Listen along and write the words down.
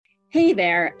Hey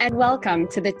there, and welcome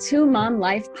to the Two Mom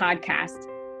Life podcast,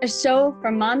 a show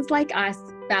for moms like us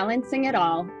balancing it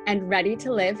all and ready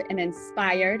to live an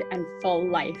inspired and full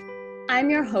life. I'm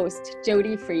your host,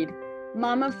 Jody Freed,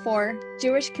 mom of four,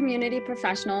 Jewish community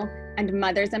professional, and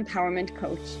mother's empowerment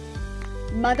coach.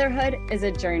 Motherhood is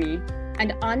a journey,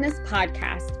 and on this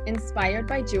podcast, inspired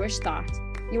by Jewish thought,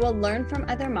 you will learn from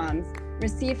other moms,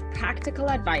 receive practical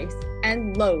advice,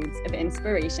 and loads of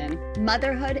inspiration.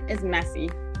 Motherhood is messy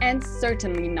and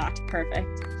certainly not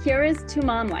perfect. Here is to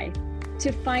mom life,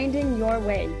 to finding your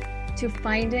way, to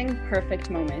finding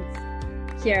perfect moments.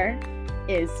 Here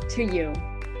is to you.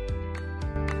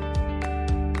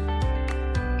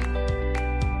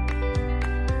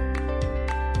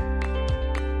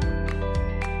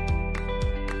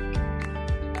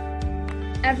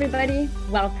 Everybody,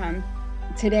 welcome.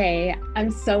 Today, I'm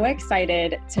so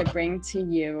excited to bring to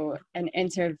you an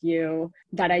interview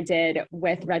that I did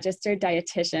with registered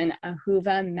dietitian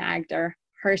Ahuva Magder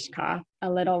Hirschkopf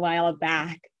a little while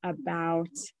back about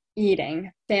eating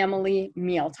family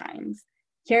mealtimes.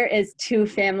 Here is to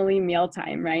family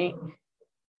mealtime, right?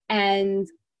 And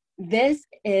this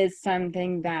is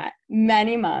something that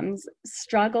many moms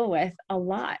struggle with a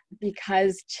lot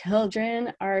because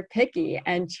children are picky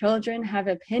and children have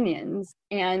opinions,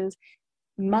 and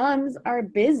moms are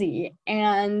busy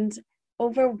and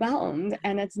overwhelmed,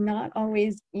 and it's not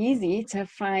always easy to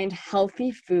find healthy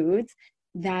foods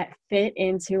that fit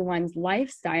into one's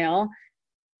lifestyle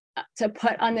to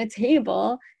put on the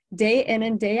table day in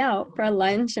and day out for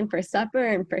lunch and for supper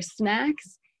and for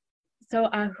snacks. So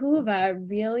Ahuva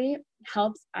really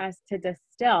helps us to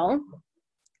distill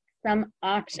some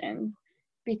options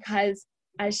because,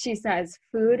 as she says,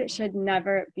 food should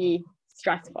never be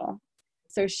stressful.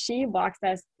 So she walks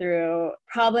us through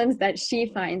problems that she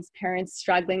finds parents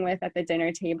struggling with at the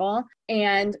dinner table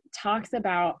and talks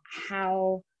about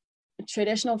how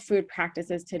traditional food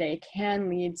practices today can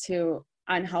lead to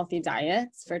unhealthy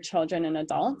diets for children and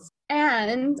adults.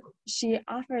 And she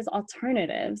offers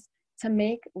alternatives to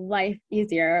make life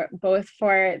easier, both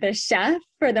for the chef,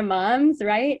 for the moms,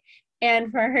 right?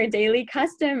 And for her daily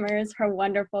customers, her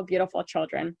wonderful, beautiful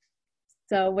children.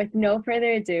 So with no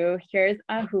further ado, here's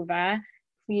Ahuva.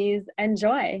 Please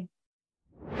enjoy.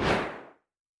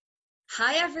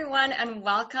 Hi, everyone, and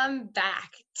welcome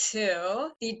back to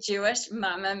the Jewish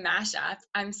Mama Mashup.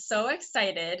 I'm so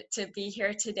excited to be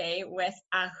here today with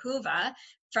Ahuva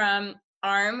from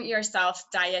Arm Yourself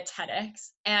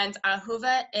Dietetics. And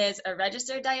Ahuva is a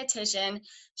registered dietitian.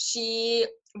 She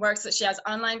has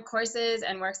online courses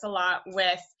and works a lot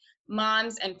with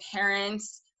moms and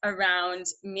parents around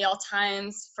meal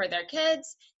times for their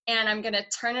kids. And I'm going to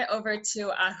turn it over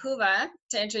to Ahuva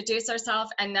to introduce herself,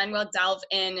 and then we'll delve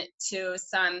into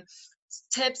some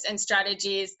tips and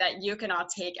strategies that you can all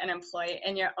take and employ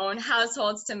in your own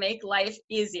households to make life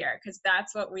easier, because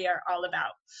that's what we are all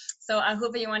about. So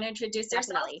Ahuva, you want to introduce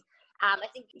yourself? Definitely.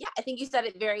 I think you said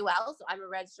it very well. So I'm a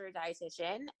registered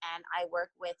dietitian, and I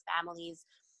work with families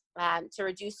to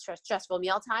reduce stressful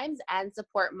meal times and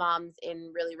support moms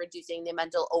in really reducing the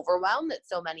mental overwhelm that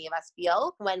so many of us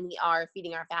feel when we are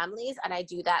feeding our families. And I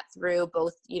do that through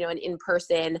both, an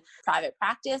in-person private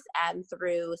practice and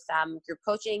through some group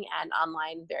coaching and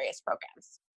online various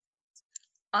programs.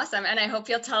 Awesome. And I hope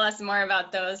you'll tell us more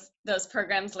about those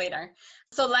programs later.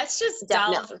 So let's just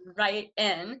delve right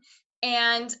in.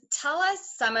 And tell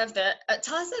us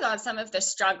about some of the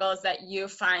struggles that you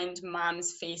find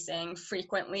moms facing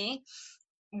frequently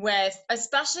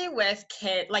especially with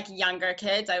younger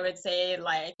kids. I would say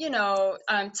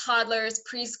toddlers,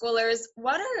 preschoolers.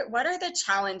 What are the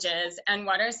challenges, and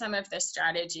what are some of the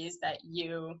strategies that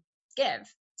you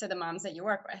give to the moms that you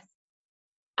work with?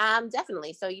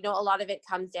 Definitely. So, a lot of it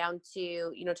comes down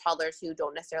to, toddlers who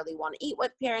don't necessarily want to eat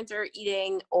what parents are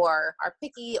eating, or are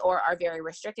picky, or are very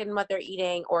restricted in what they're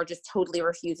eating, or just totally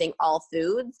refusing all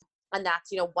foods. And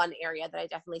that's, one area that I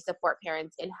definitely support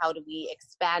parents in. How do we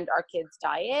expand our kids'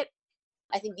 diet?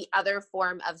 I think the other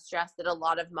form of stress that a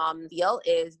lot of moms feel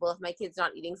is, well, if my kid's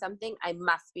not eating something, I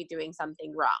must be doing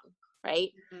something wrong.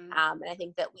 Right. Mm-hmm. And I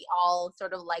think that we all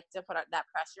sort of like to put that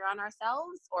pressure on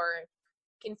ourselves, or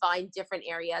can find different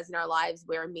areas in our lives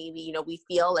where maybe, we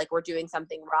feel like we're doing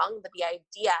something wrong. But the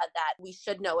idea that we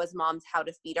should know as moms how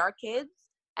to feed our kids,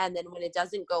 and then when it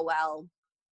doesn't go well,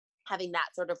 having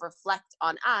that sort of reflect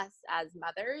on us as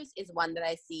mothers, is one that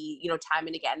I see, time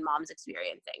and again, moms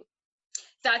experiencing.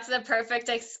 That's the perfect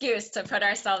excuse to put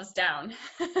ourselves down.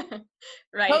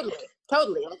 Right?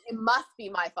 Totally. It must be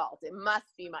my fault. It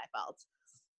must be my fault.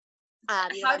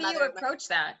 How do you approach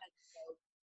that?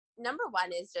 Number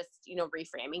one is just,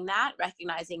 reframing that,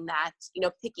 recognizing that,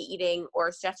 picky eating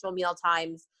or stressful meal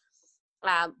times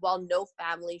while no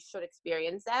family should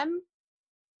experience them,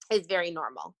 is very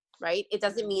normal, right? It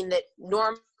doesn't mean that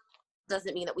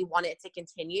doesn't mean that we want it to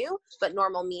continue, but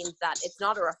normal means that it's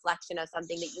not a reflection of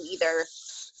something that you either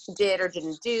did or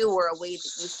didn't do, or a way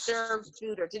that you served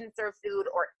food or didn't serve food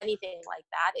or anything like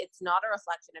that. It's not a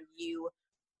reflection of you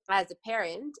as a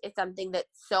parent. It's something that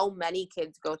so many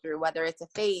kids go through, whether it's a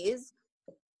phase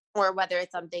or whether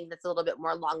it's something that's a little bit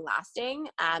more long lasting.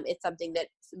 It's something that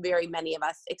very many of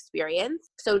us experience.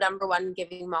 So number one,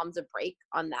 giving moms a break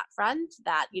on that front,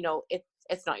 that,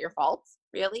 it's not your fault,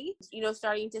 really.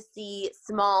 Starting to see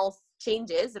small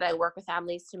changes that I work with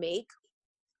families to make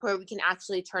where we can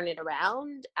actually turn it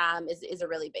around is a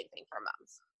really big thing for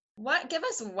moms. Give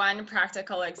us one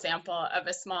practical example of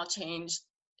a small change,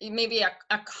 maybe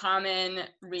a common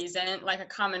reason, like a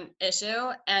common issue,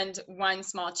 and one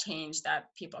small change that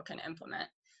people can implement.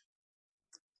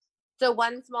 So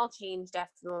one small change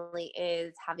definitely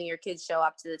is having your kids show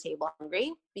up to the table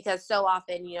hungry, because so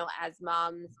often, as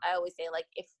moms, I always say, like,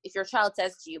 if your child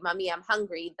says to you, "Mommy, I'm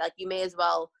hungry," like, you may as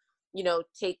well,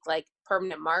 take like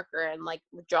permanent marker and like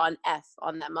draw an F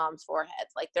on that mom's forehead.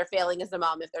 Like, they're failing as a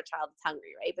mom if their child is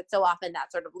hungry, right? But so often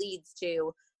that sort of leads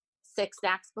to 6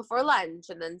 snacks before lunch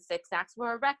and then 6 snacks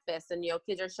before breakfast. And,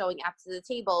 kids are showing up to the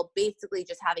table basically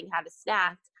just having had a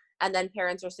snack. And then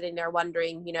parents are sitting there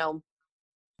wondering,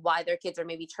 why their kids are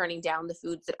maybe turning down the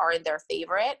foods that aren't their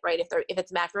favorite, right? If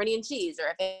it's macaroni and cheese, or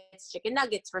if it's chicken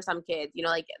nuggets for some kids,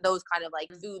 like those kind of like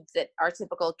foods that are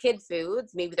typical kid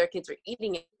foods, maybe their kids are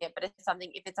eating it, but if it's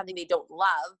something they don't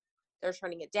love, they're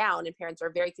turning it down, and parents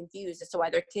are very confused as to why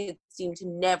their kids seem to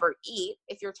never eat.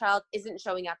 If your child isn't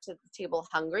showing up to the table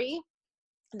hungry,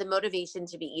 the motivation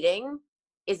to be eating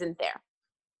isn't there,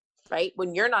 right?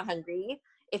 When you're not hungry,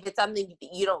 if it's something that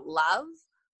you don't love,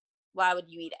 why would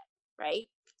you eat it, right?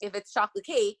 If it's chocolate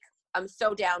cake, I'm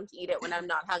so down to eat it when I'm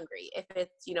not hungry. If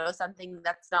it's, something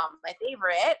that's not my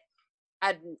favorite,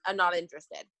 I'm not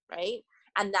interested, right?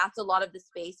 And that's a lot of the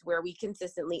space where we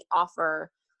consistently offer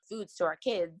foods to our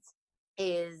kids,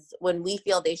 is when we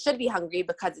feel they should be hungry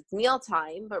because it's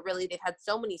mealtime, but really they've had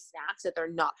so many snacks that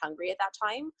they're not hungry at that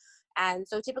time. And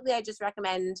so typically I just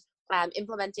recommend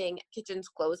implementing kitchen's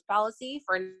closed policy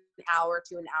for an hour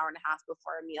to an hour and a half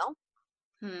before a meal.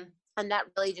 And that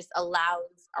really just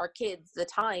allows our kids the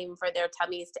time for their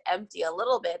tummies to empty a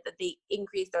little bit, that they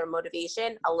increase their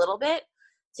motivation a little bit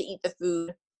to eat the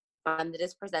food that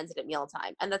is presented at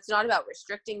mealtime. And that's not about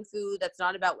restricting food. That's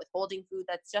not about withholding food.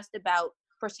 That's just about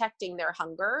protecting their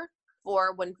hunger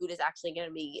for when food is actually going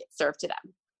to be served to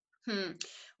them.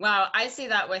 Wow. I see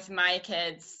that with my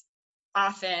kids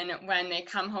often when they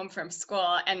come home from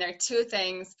school, and there are 2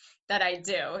 things that I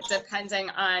do, depending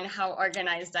on how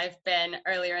organized I've been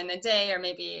earlier in the day, or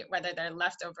maybe whether there are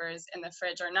leftovers in the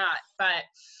fridge or not. But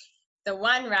the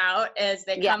one route is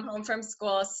they come home from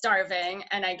school starving,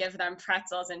 and I give them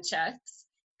pretzels and chips,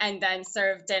 and then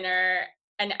serve dinner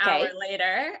an hour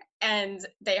later, and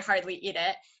they hardly eat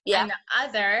it. And the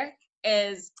other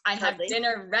is I have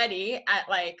dinner ready at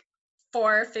like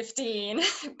 4:15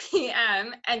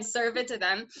 p.m. and serve it to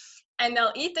them, and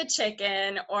they'll eat the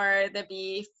chicken or the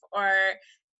beef or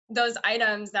those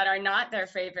items that are not their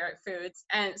favorite foods.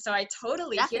 And so I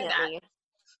totally hear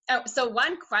that. So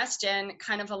one question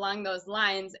kind of along those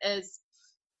lines is,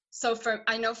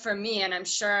 I know for me, and I'm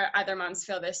sure other moms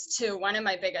feel this too, one of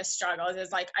my biggest struggles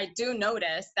is like, I do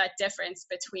notice that difference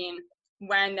between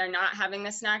when they're not having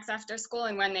the snacks after school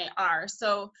and when they are.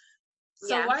 So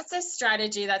what's a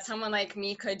strategy that someone like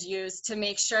me could use to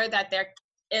make sure that there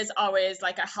is always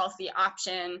like a healthy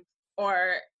option?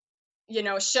 Or,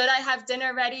 should I have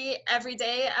dinner ready every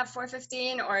day at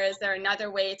 4:15, or is there another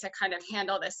way to kind of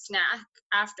handle the snack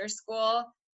after school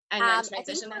and then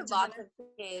transition that to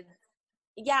dinner?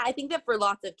 I think that for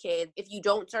lots of kids, if you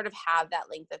don't sort of have that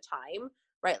length of time,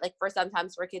 right? Like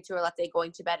sometimes for kids who are, let's say,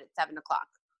 going to bed at 7 o'clock,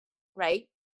 right?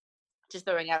 Just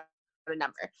throwing out a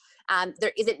number.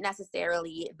 There isn't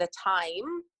necessarily the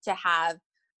time to have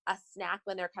a snack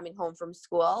when they're coming home from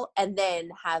school and then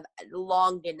have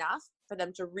long enough for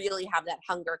them to really have that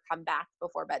hunger come back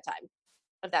before bedtime,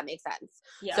 if that makes sense.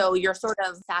 So you're sort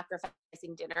of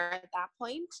sacrificing dinner at that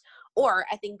point. Or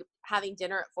I think having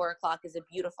dinner at 4 o'clock is a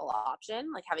beautiful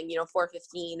option, like having,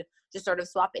 4:15, just sort of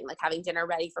swapping, like having dinner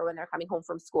ready for when they're coming home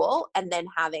from school, and then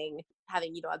having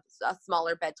a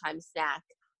smaller bedtime snack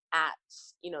at,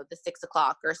 the 6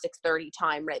 o'clock or 6:30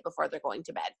 time right before they're going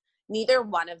to bed. Neither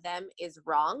one of them is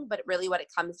wrong, but really what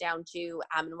it comes down to,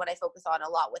 and what I focus on a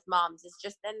lot with moms, is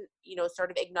just then,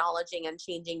 sort of acknowledging and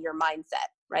changing your mindset,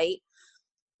 right?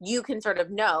 You can sort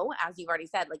of know, as you've already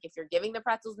said, like if you're giving the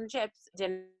pretzels and chips,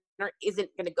 dinner isn't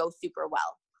going to go super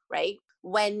well, right?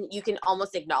 when you can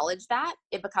almost acknowledge that,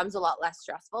 it becomes a lot less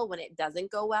stressful when it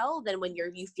doesn't go well than when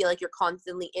you feel like you're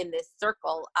constantly in this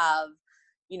circle of,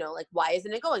 you know, like, why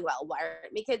isn't it going well? Why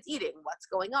aren't my kids eating? What's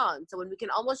going on? So when we can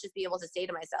almost just be able to say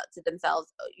to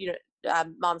themselves,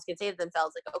 moms can say to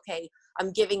themselves, like, okay,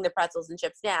 I'm giving the pretzels and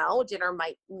chips now. Dinner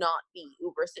might not be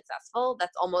uber successful.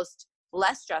 That's almost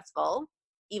less stressful,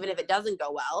 even if it doesn't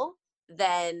go well,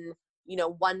 than, you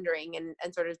know, wondering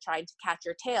and sort of trying to catch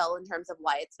your tail in terms of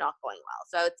why it's not going well.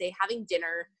 So I would say having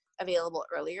dinner available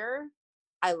earlier,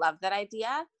 I love that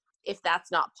idea. If that's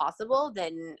not possible,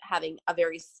 then having a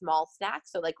very small snack.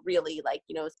 So like really like,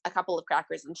 you know, a couple of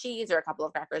crackers and cheese or a couple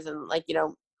of crackers and like, you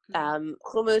know,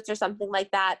 hummus or something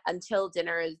like that until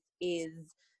dinner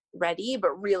is ready,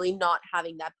 but really not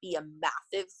having that be a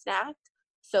massive snack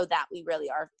so that we really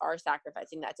are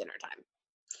sacrificing that dinner time.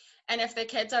 And if the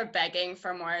kids are begging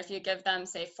for more, if you give them,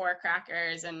 say, 4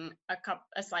 crackers and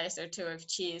a slice or 2 of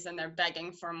cheese, and they're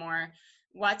begging for more,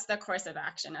 what's the course of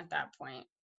action at that point?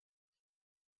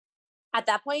 At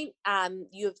that point,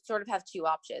 you sort of have 2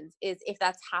 options. Is if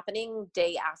that's happening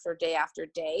day after day after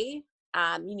day,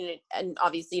 and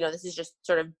obviously, you know, this is just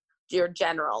sort of your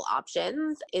general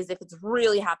options, is if it's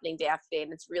really happening day after day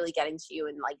and it's really getting to you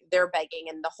and like they're begging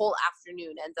and the whole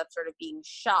afternoon ends up sort of being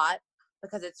shot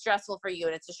because it's stressful for you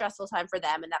and it's a stressful time for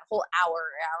them, and that whole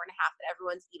hour and a half that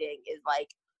everyone's eating is like,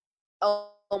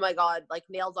 oh my God, like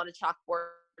nails on a chalkboard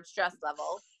stress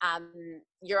level.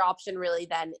 Your option really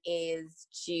then is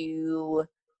to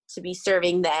be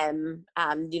serving them,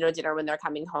 dinner when they're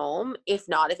coming home. If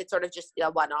not, if it's sort of just a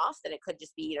one-off, then it could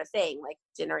just be, saying like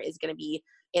dinner is going to be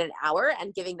in an hour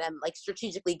and giving them like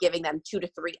strategically giving them 2 to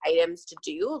 3 items to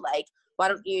do. Like, why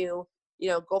don't you,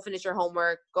 go finish your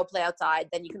homework, go play outside,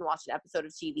 then you can watch an episode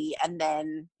of TV and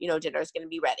then, dinner is going to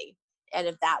be ready. And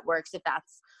if that works, if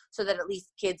that's so that at least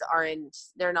kids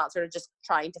they're not sort of just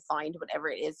trying to find whatever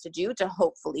it is to do to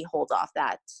hopefully hold off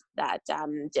that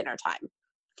dinner time.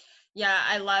 Yeah,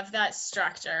 I love that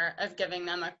structure of giving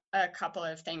them a couple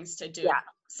of things to do. Yeah.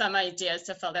 Some ideas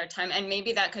to fill their time. And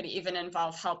maybe that could even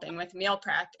involve helping with meal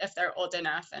prep if they're old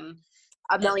enough. And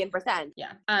 1,000,000%.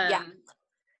 Yeah.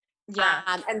 Yeah.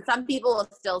 And some people will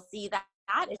still see that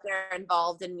if they're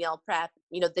involved in meal prep,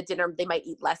 the dinner, they might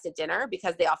eat less at dinner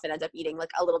because they often end up eating like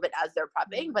a little bit as they're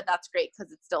prepping, but that's great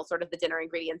because it's still sort of the dinner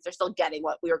ingredients. They're still getting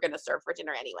what we were going to serve for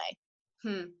dinner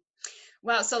anyway.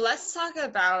 Well, so let's talk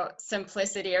about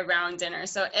simplicity around dinner.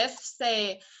 So if,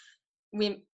 say,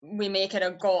 we make it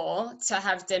a goal to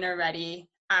have dinner ready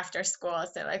after school,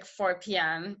 say like 4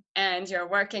 p.m., and you're a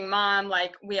working mom,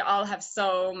 like we all have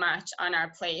so much on our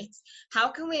plates, how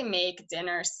can we make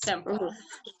dinner simple? Mm-hmm.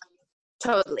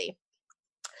 Totally.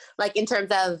 Like in terms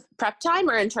of prep time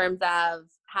or in terms of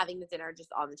having the dinner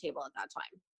just on the table at that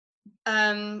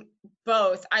time?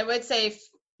 Both. I would say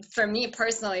for me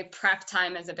personally, prep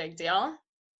time is a big deal.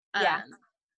 Yeah.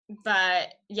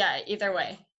 But yeah, either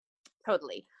way.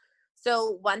 Totally.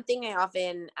 So one thing I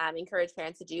often encourage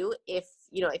parents to do, if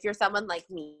you're someone like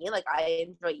me, like I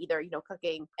enjoy either,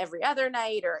 cooking every other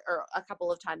night or a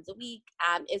couple of times a week,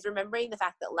 is remembering the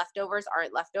fact that leftovers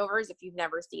aren't leftovers if you've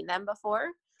never seen them before.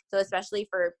 So especially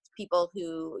for people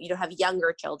who, have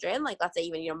younger children, like let's say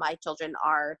even, my children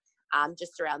are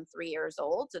just around 3 years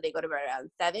old. So they go to bed around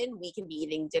 7, we can be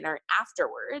eating dinner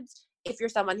afterwards. If you're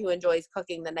someone who enjoys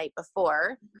cooking the night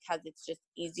before, because it's just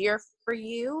easier for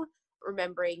you,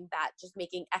 remembering that just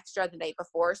making extra the night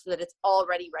before so that it's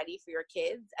already ready for your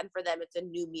kids, and for them it's a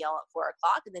new meal at 4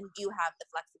 o'clock, and then you have the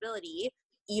flexibility,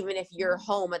 even if you're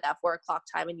home at that 4 o'clock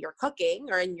time and you're cooking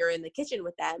and you're in the kitchen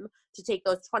with them, to take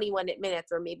those 21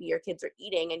 minutes, or maybe your kids are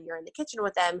eating and you're in the kitchen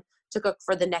with them, to cook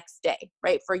for the next day,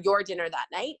 right? For your dinner that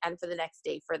night and for the next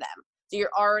day for them. So you're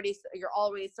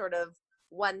always sort of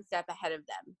one step ahead of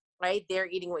them, right? They're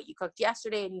eating what you cooked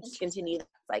yesterday and you just continue that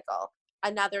cycle.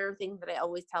 Another thing that I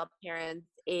always tell parents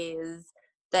is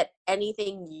that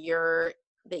anything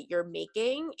that you're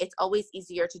making, it's always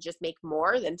easier to just make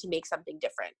more than to make something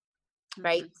different,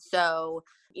 right? Mm-hmm. So,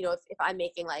 if I'm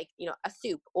making like, a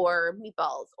soup or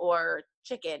meatballs or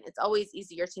chicken, it's always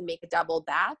easier to make a double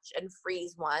batch and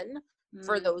freeze one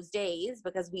for those days,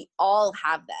 because we all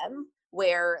have them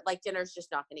where like dinner's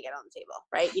just not going to get on the table,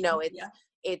 right?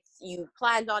 It's you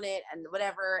planned on it and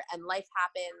whatever, and life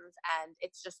happens and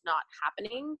it's just not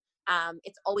happening.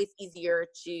 It's always easier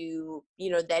to,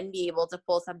 then be able to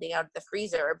pull something out of the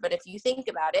freezer. But if you think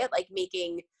about it, like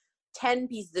making 10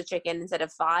 pieces of chicken instead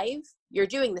of 5, you're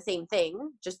doing the same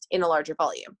thing, just in a larger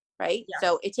volume, right? Yeah.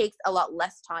 So it takes a lot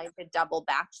less time to double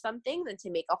batch something than to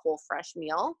make a whole fresh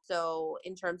meal. So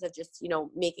in terms of just,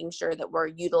 making sure that we're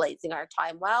utilizing our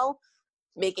time well,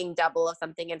 making double of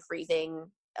something and freezing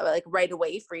like right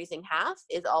away freezing half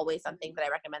is always something that I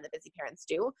recommend that busy parents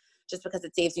do, just because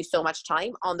it saves you so much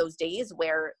time on those days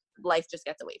where life just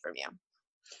gets away from you.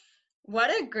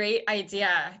 What a great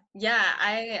idea. Yeah,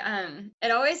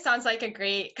 it always sounds like a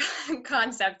great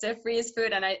concept to freeze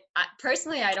food. And I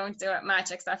personally, I don't do it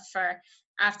much except for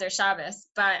after Shabbos,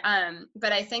 but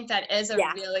I think that is a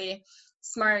really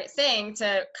smart thing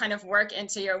to kind of work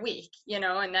into your week, you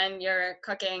know, and then you're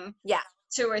cooking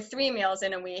 2 or 3 meals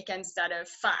in a week instead of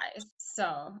 5,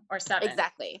 or 7.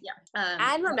 Exactly. Yeah.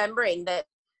 And remembering that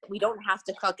we don't have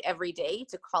to cook every day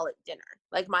to call it dinner.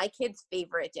 Like my kids'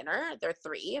 favorite dinner, they're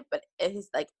 3, but it is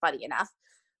like funny enough.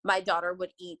 My daughter would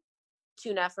eat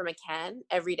tuna from a can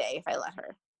every day if I let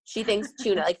her. She thinks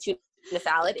tuna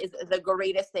salad is the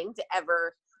greatest thing to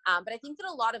ever. But I think that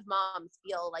a lot of moms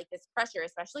feel like this pressure,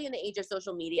 especially in the age of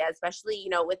social media, especially, you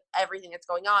know, with everything that's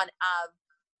going on, of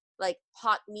like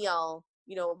hot meal,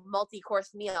 you know,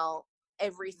 multi-course meal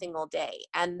every single day.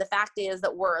 And the fact is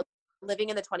that we're living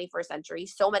in the 21st century.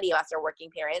 So many of us are working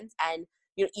parents, and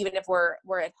you know, even if we're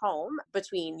at home,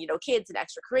 between, you know, kids and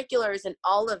extracurriculars and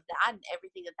all of that and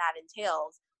everything that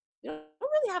entails, you don't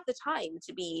really have the time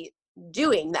to be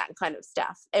doing that kind of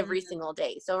stuff every single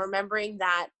day. So remembering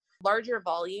that larger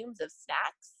volumes of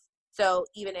snacks. So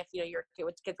even if, you know, your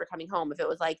kids were coming home, if it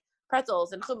was like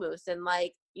pretzels and hummus and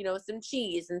like, you know, some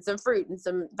cheese and some fruit and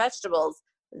some vegetables,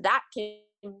 that can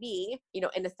be, you know,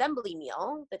 an assembly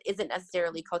meal that isn't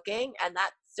necessarily cooking, and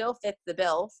that still fits the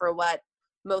bill for what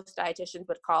most dietitians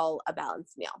would call a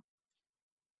balanced meal.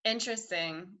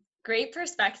 Interesting. Great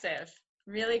perspective.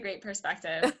 Really great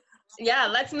perspective. Yeah,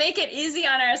 let's make it easy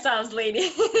on ourselves,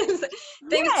 ladies.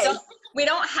 We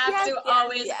don't have to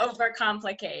always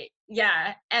overcomplicate.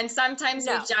 Yeah. And sometimes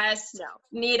we just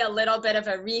need a little bit of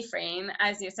a reframe,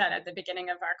 as you said at the beginning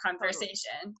of our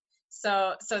conversation.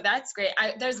 So that's great.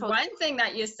 There's one thing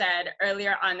that you said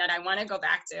earlier on that I want to go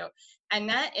back to, and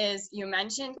that is you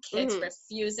mentioned kids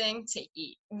refusing to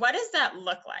eat. What does that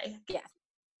look like? Yes.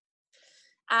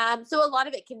 So a lot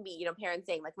of it can be, you know, parents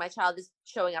saying like, my child is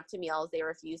showing up to meals, they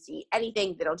refuse to eat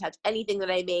anything, they don't touch anything that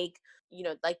I make, you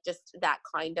know, like just that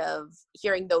kind of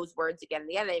hearing those words again and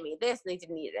again. I made this and they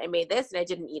didn't eat it. I made this and I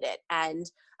didn't eat it. And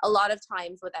a lot of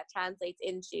times what that translates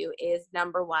into is,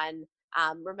 number one,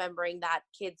 remembering that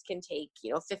kids can take,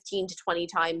 you know, 15 to 20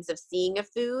 times of seeing a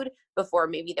food before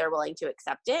maybe they're willing to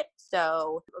accept it.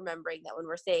 So remembering that when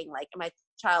we're saying like, my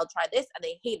child tried this and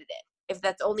they hated it, if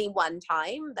that's only one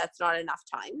time, that's not enough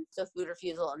time. So food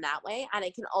refusal in that way. And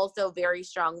it can also very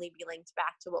strongly be linked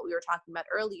back to what we were talking about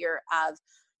earlier of,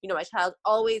 you know, my child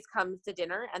always comes to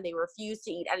dinner and they refuse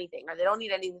to eat anything, or they don't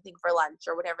eat anything for lunch,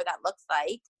 or whatever that looks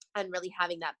like. And really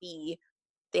having that be,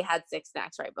 they had 6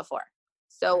 snacks right before.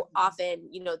 So often,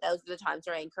 you know, those are the times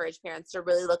where I encourage parents to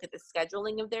really look at the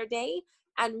scheduling of their day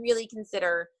and really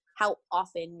consider how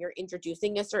often you're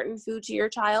introducing a certain food to your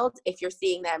child. If you're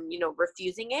seeing them, you know,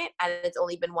 refusing it and it's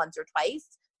only been once or twice,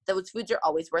 those foods are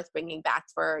always worth bringing back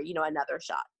for, you know, another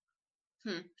shot.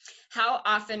 How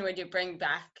often would you bring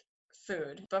back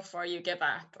food before you give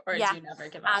up, or do you never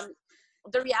give up?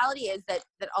 The reality is that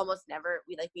almost never,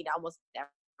 we almost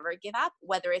never give up,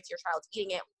 whether it's your child's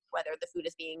eating it, whether the food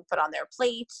is being put on their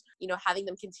plate, you know, having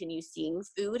them continue seeing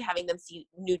food, having them see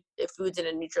new foods in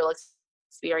a neutral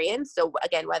experience. So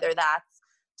again, whether that's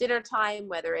dinner time,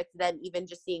 whether it's them even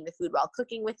just seeing the food while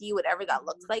cooking with you, whatever that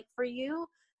looks like for you,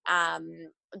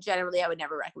 generally I would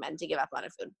never recommend to give up on a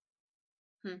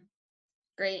food.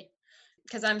 Great.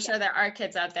 Because I'm sure there are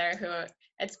kids out there who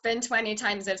it's been 20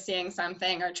 times of seeing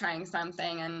something or trying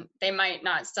something and they might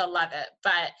not still love it,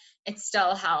 but it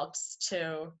still helps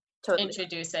to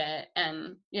introduce it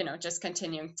and, you know, just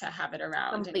continue to have it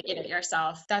around and eat it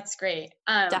yourself. That's great.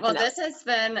 Well, this has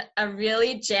been a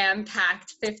really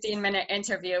jam-packed 15-minute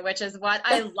interview, which is what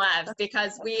I love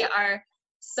because we are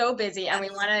so busy and we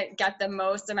want to get the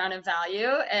most amount of value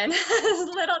in as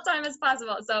little time as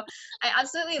possible. So I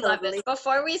absolutely love this.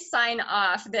 Before we sign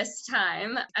off this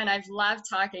time, and I've loved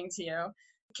talking to you,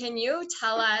 can you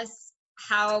tell us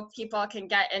how people can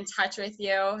get in touch with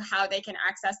you, how they can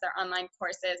access their online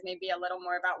courses, maybe a little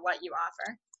more about what you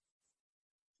offer?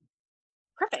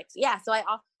 Perfect. Yeah. So I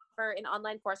offer an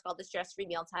online course called the Stress-Free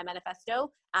Mealtime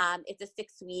Manifesto. It's a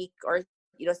 6-week or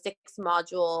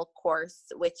 6-module course,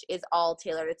 which is all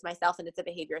tailored. It's myself and it's a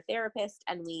behavior therapist,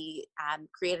 and we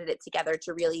created it together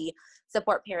to really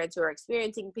support parents who are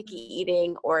experiencing picky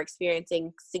eating or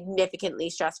experiencing significantly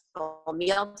stressful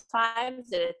meal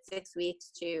times. And it's 6 weeks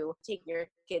to take your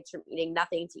kids from eating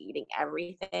nothing to eating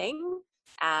everything.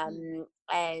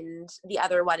 And the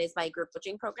other one is my group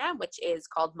coaching program, which is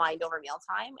called Mind Over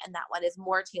Mealtime. And that one is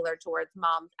more tailored towards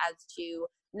moms as to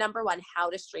number one, how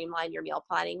to streamline your meal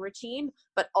planning routine,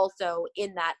 but also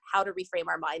in that, how to reframe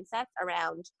our mindsets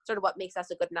around sort of what makes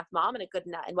us a good enough mom and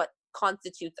and what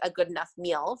constitutes a good enough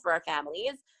meal for our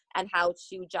families, and how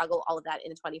to juggle all of that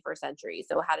in the 21st century.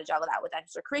 So how to juggle that with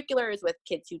extracurriculars, with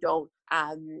kids who don't,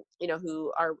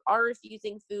 who are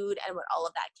refusing food, and what all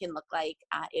of that can look like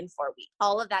in 4 weeks.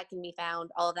 All of that can be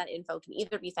found. All of that info can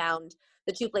either be found.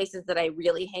 The two places that I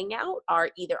really hang out are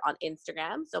either on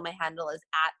Instagram. So my handle is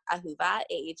at Ahuva,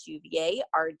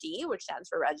 AHUVA-RD, which stands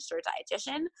for Registered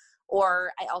Dietitian.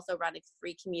 Or I also run a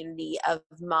free community of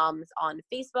moms on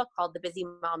Facebook called the Busy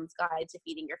Mom's Guide to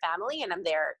Feeding Your Family. And I'm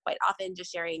there quite often just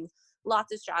sharing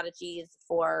lots of strategies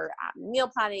for meal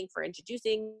planning, for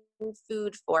introducing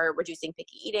food, for reducing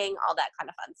picky eating, all that kind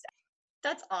of fun stuff.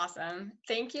 That's awesome.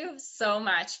 Thank you so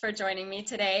much for joining me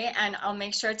today. And I'll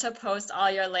make sure to post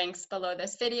all your links below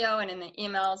this video and in the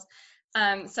emails.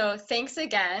 So thanks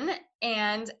again.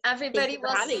 And everybody,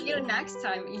 will see you next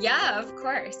time. Yeah, of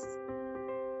course.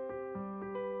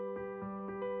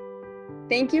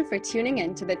 Thank you for tuning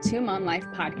in to the Two Mom Life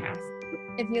podcast.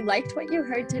 If you liked what you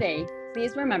heard today,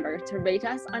 please remember to rate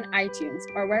us on iTunes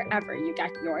or wherever you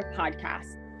get your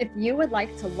podcasts. If you would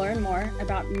like to learn more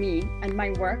about me and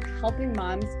my work helping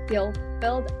moms feel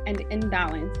fulfilled and in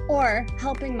balance, or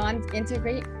helping moms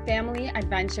integrate family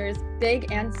adventures, big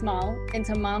and small,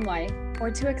 into mom life, or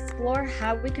to explore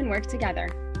how we can work together,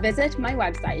 visit my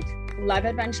website,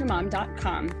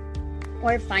 loveadventuremom.com.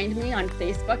 or find me on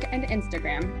Facebook and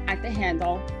Instagram at the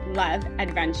handle Love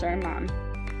Adventure Mom.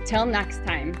 Till next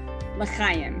time,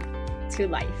 l'chaim, to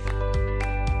life.